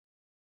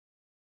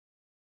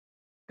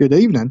Good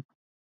evening.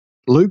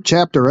 Luke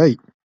chapter 8.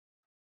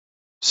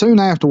 Soon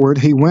afterward,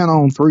 he went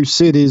on through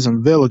cities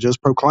and villages,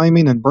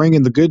 proclaiming and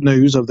bringing the good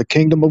news of the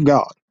kingdom of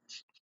God.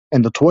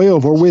 And the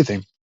 12 were with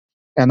him,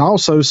 and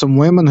also some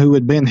women who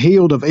had been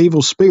healed of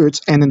evil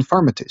spirits and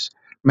infirmities.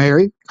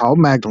 Mary, called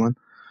Magdalene,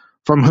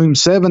 from whom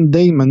 7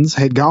 demons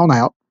had gone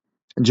out,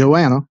 and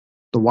Joanna,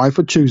 the wife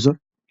of Chuza,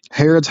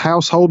 Herod's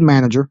household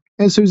manager,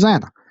 and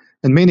Susanna,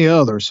 and many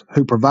others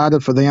who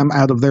provided for them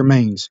out of their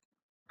means.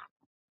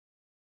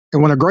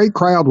 And when a great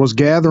crowd was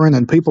gathering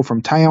and people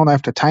from town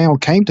after town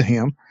came to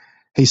him,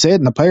 he said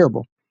in a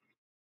parable,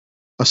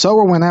 A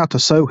sower went out to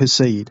sow his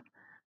seed,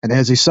 and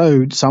as he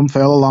sowed, some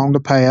fell along the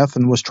path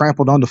and was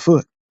trampled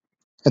underfoot,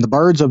 and the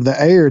birds of the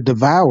air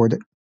devoured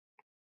it.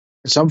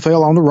 And some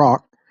fell on the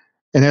rock,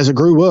 and as it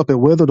grew up, it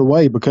withered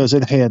away because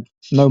it had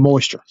no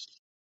moisture.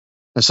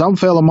 And some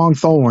fell among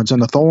thorns,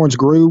 and the thorns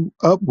grew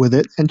up with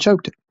it and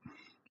choked it.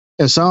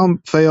 And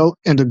some fell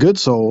into good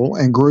soil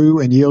and grew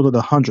and yielded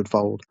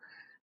 100-fold.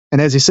 And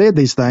as he said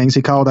these things,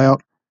 he called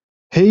out,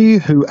 He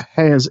who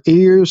has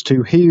ears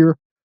to hear,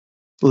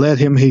 let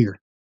him hear.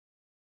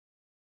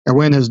 And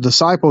when his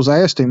disciples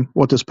asked him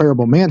what this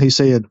parable meant, he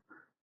said,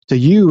 To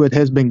you it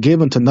has been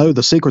given to know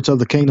the secrets of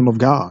the kingdom of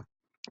God,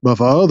 but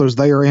for others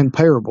they are in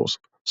parables,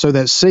 so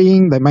that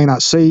seeing they may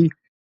not see,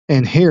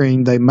 and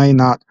hearing they may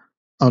not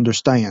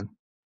understand.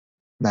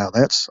 Now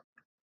that's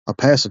a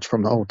passage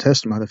from the Old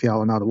Testament, if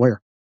y'all are not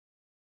aware.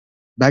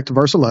 Back to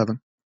verse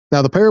 11.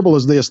 Now the parable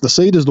is this: the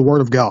seed is the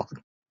word of God.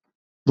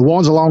 The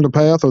ones along the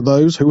path are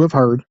those who have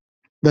heard.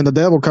 Then the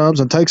devil comes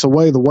and takes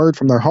away the word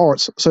from their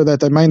hearts, so that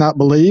they may not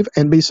believe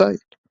and be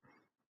saved.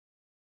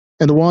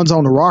 And the ones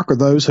on the rock are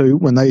those who,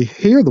 when they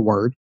hear the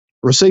word,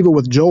 receive it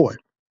with joy.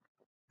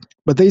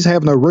 But these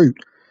have no root.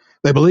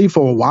 They believe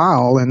for a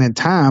while, and in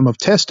time of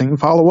testing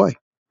fall away.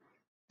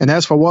 And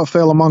as for what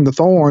fell among the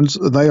thorns,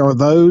 they are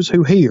those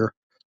who hear,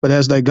 but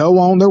as they go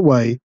on their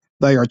way,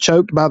 they are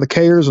choked by the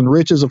cares and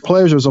riches of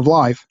pleasures of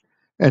life,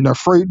 and their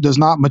fruit does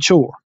not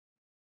mature.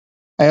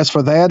 As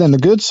for that in the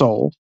good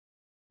soul,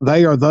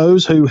 they are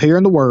those who,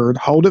 hearing the word,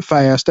 hold it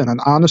fast in an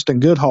honest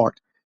and good heart,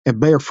 and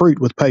bear fruit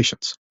with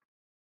patience.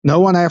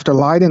 No one, after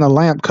lighting a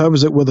lamp,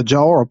 covers it with a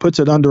jar or puts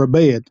it under a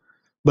bed,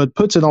 but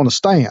puts it on a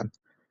stand,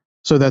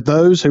 so that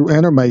those who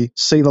enter may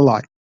see the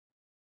light.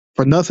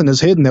 For nothing is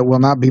hidden that will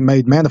not be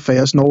made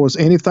manifest, nor is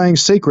anything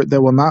secret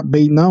that will not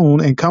be known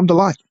and come to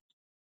light.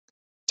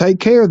 Take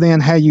care then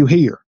how you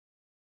hear,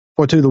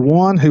 for to the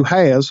one who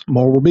has,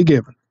 more will be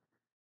given,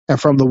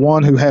 and from the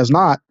one who has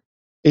not,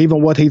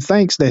 even what he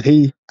thinks that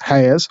he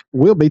has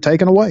will be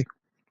taken away.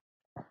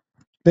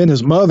 Then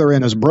his mother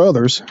and his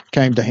brothers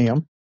came to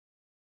him,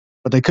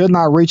 but they could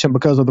not reach him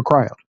because of the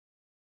crowd.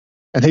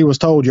 And he was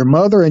told, Your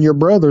mother and your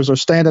brothers are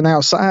standing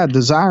outside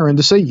desiring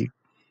to see you.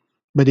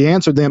 But he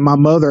answered them, My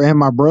mother and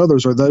my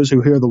brothers are those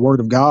who hear the word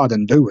of God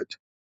and do it.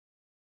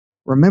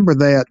 Remember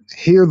that,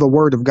 hear the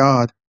word of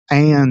God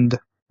and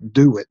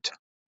do it.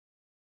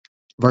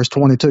 Verse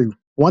 22.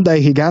 One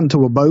day he got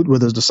into a boat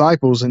with his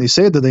disciples, and he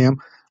said to them,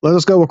 Let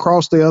us go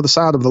across the other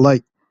side of the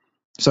lake.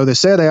 So they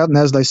set out, and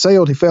as they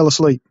sailed, he fell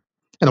asleep.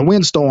 And a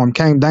windstorm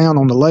came down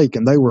on the lake,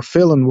 and they were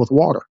filling with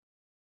water,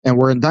 and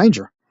were in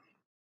danger.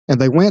 And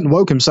they went and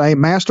woke him,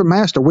 saying, Master,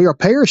 Master, we are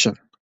perishing.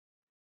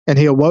 And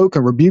he awoke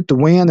and rebuked the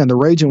wind and the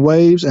raging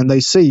waves, and they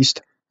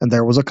ceased, and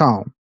there was a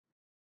calm.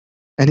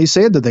 And he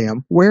said to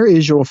them, Where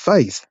is your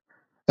faith?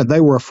 And they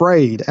were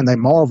afraid, and they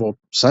marveled,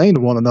 saying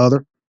to one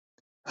another,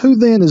 Who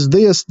then is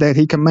this that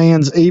he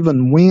commands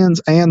even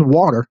winds and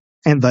water,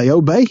 and they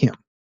obey him?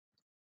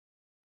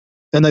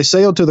 Then they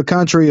sailed to the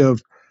country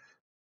of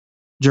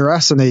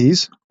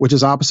Gerasenes, which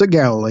is opposite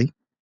Galilee.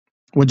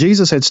 When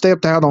Jesus had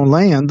stepped out on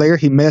land, there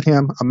he met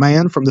him a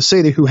man from the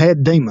city who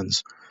had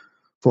demons.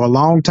 For a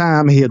long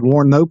time he had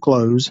worn no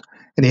clothes,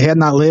 and he had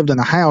not lived in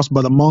a house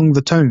but among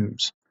the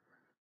tombs.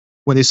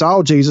 When he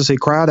saw Jesus, he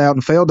cried out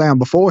and fell down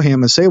before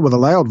him and said with a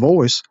loud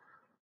voice,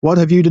 What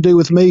have you to do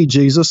with me,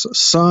 Jesus,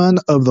 Son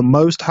of the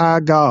Most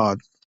High God?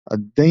 A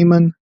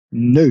demon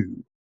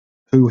knew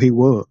who he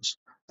was.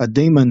 A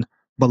demon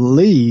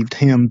believed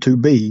him to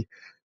be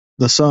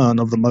the Son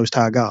of the Most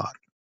High God.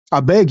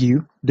 I beg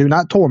you, do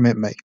not torment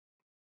me.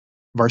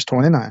 Verse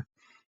 29.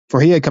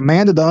 For he had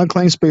commanded the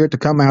unclean spirit to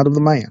come out of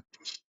the man.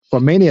 For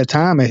many a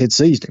time it had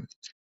seized him.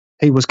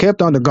 He was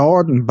kept under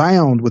guard and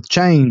bound with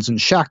chains and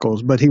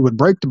shackles, but he would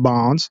break the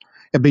bonds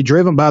and be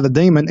driven by the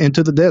demon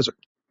into the desert.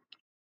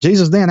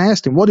 Jesus then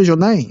asked him, What is your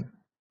name?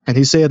 And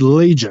he said,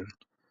 Legion,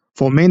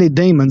 for many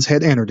demons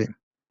had entered him.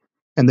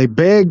 And they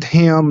begged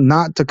him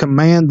not to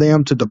command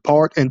them to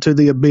depart into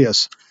the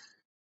abyss.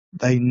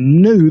 They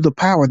knew the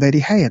power that he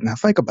had. Now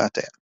think about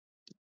that.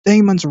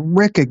 Demons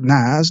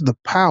recognized the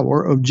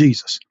power of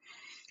Jesus.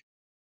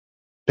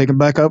 Picking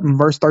back up in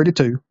verse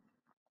 32.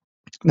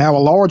 Now a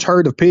large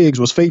herd of pigs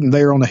was feeding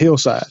there on the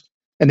hillside,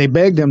 and they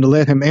begged him to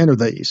let him enter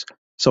these.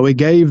 So he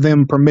gave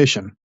them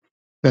permission.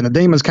 Then the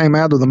demons came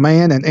out of the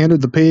man and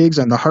entered the pigs,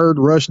 and the herd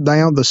rushed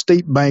down the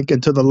steep bank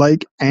into the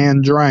lake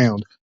and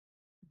drowned.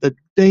 The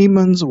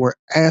demons were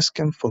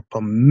asking for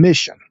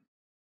permission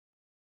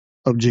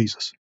of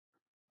Jesus.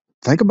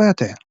 Think about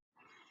that.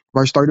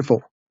 Verse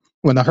 34.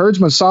 When the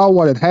herdsmen saw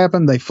what had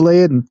happened, they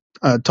fled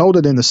and told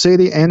it in the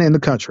city and in the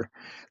country.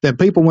 Then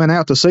people went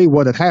out to see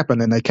what had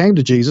happened, and they came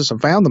to Jesus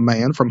and found the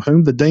man from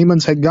whom the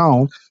demons had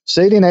gone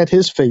sitting at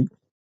his feet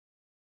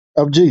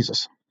of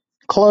Jesus,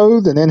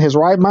 clothed and in his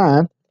right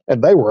mind,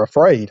 and they were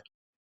afraid.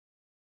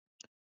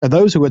 And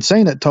those who had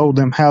seen it told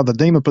them how the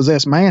demon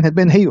possessed man had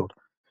been healed.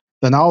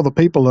 Then all the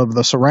people of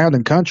the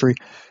surrounding country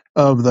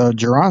of the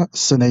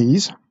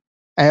Gerasenes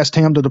asked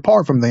him to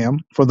depart from them,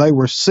 for they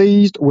were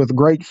seized with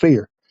great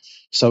fear.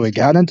 So he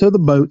got into the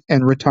boat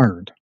and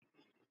returned.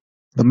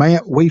 The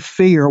man, we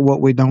fear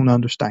what we don't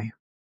understand.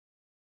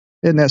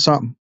 Isn't that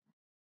something?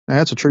 Now,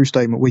 that's a true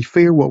statement. We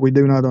fear what we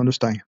do not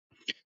understand.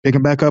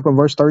 Picking back up in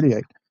verse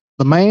 38.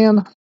 The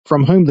man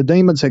from whom the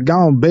demons had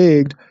gone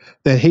begged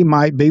that he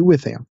might be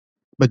with him.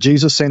 But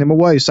Jesus sent him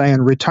away,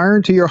 saying,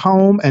 Return to your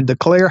home and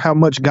declare how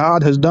much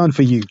God has done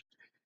for you.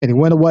 And he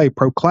went away,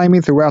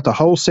 proclaiming throughout the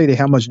whole city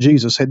how much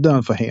Jesus had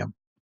done for him.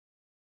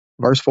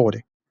 Verse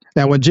 40.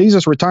 Now when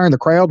Jesus returned, the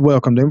crowd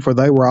welcomed him, for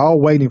they were all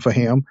waiting for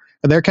him.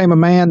 And there came a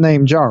man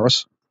named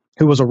Jairus,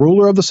 who was a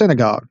ruler of the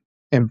synagogue.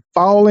 And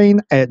falling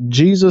at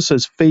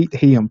Jesus' feet,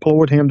 he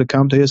implored him to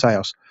come to his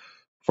house,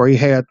 for he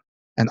had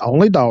an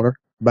only daughter,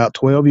 about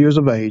 12 years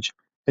of age,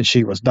 and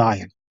she was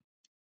dying.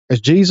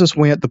 As Jesus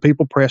went, the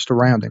people pressed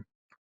around him.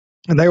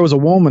 And there was a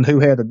woman who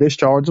had a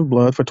discharge of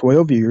blood for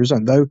 12 years,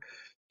 and though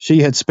she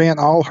had spent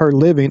all her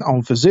living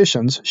on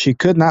physicians, she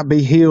could not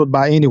be healed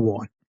by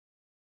anyone.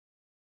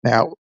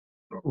 Now,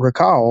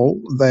 recall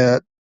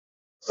that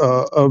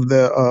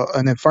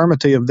an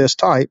infirmity of this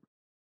type,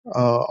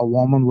 a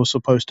woman was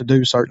supposed to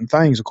do certain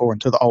things according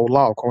to the old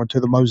law, according to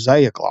the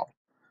Mosaic law.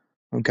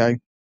 Okay,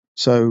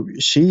 so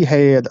she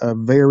had a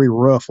very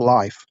rough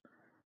life.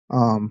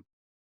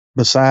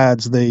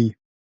 Besides the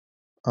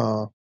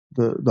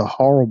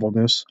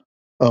horribleness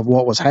of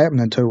what was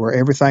happening to her,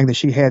 everything that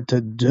she had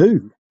to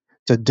do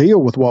to deal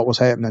with what was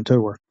happening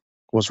to her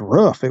was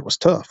rough. It was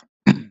tough.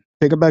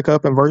 Pick it back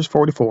up in verse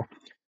 44.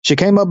 She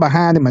came up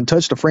behind him and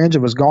touched the fringe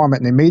of his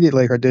garment, and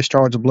immediately her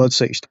discharge of blood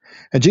ceased.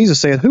 And Jesus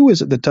said, Who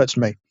is it that touched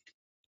me?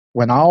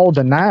 When all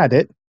denied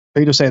it,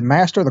 Peter said,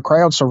 Master, the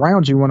crowd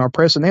surrounds you and are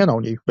pressing in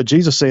on you. But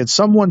Jesus said,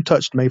 Someone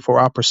touched me, for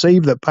I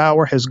perceive that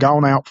power has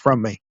gone out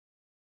from me.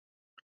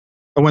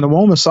 And when the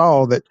woman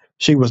saw that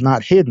she was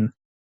not hidden,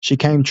 she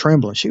came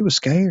trembling. She was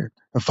scared.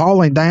 And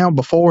falling down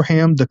before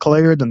him,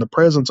 declared in the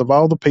presence of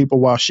all the people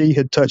while she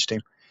had touched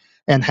him,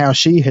 and how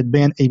she had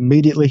been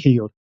immediately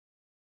healed.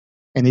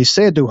 And he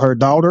said to her,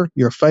 Daughter,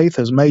 your faith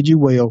has made you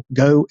well.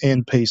 Go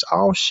in peace.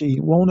 All she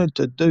wanted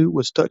to do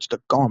was touch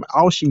the garment.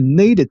 All she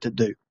needed to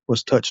do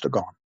was touch the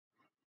garment.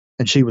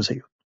 And she was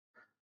healed.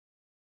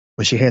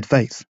 But she had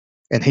faith.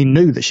 And he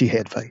knew that she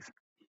had faith.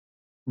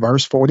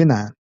 Verse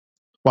 49.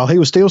 While he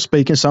was still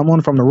speaking,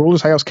 someone from the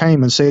ruler's house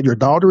came and said, Your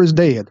daughter is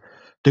dead.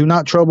 Do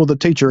not trouble the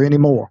teacher any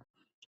more.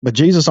 But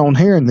Jesus, on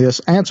hearing this,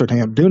 answered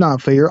him, Do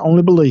not fear,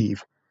 only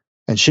believe,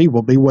 and she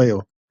will be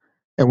well.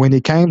 And when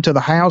he came to the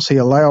house, he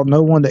allowed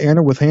no one to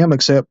enter with him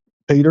except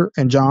Peter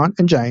and John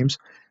and James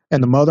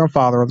and the mother and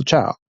father of the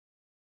child.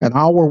 And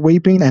all were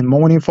weeping and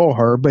mourning for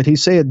her. But he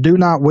said, Do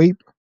not weep,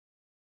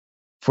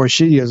 for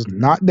she is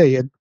not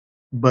dead,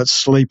 but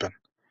sleeping.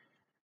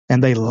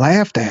 And they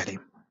laughed at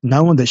him,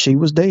 knowing that she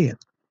was dead.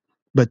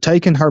 But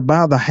taking her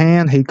by the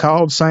hand, he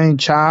called, saying,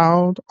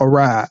 Child,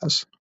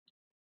 arise.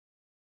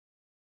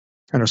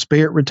 And her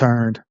spirit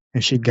returned,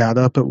 and she got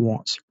up at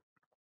once.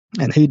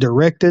 And he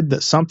directed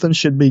that something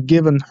should be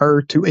given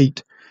her to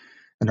eat.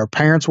 And her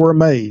parents were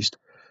amazed,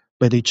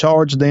 but he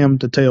charged them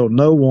to tell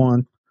no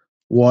one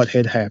what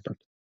had happened.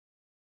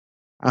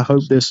 I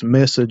hope this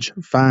message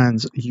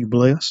finds you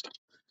blessed.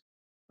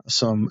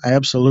 Some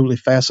absolutely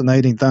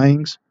fascinating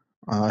things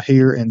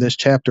here in this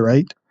chapter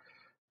 8.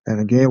 And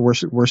again,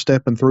 we're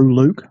stepping through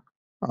Luke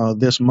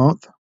this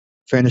month,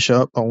 finish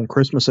up on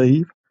Christmas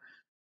Eve.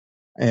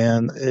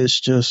 And it's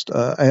just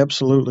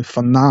absolutely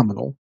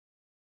phenomenal,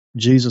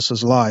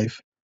 Jesus'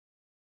 life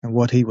and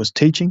what he was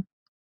teaching,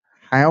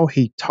 how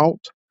he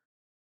taught,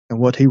 and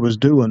what he was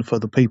doing for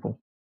the people,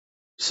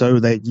 so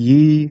that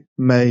ye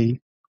may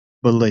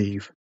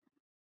believe.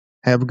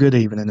 Have a good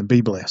evening and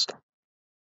be blessed.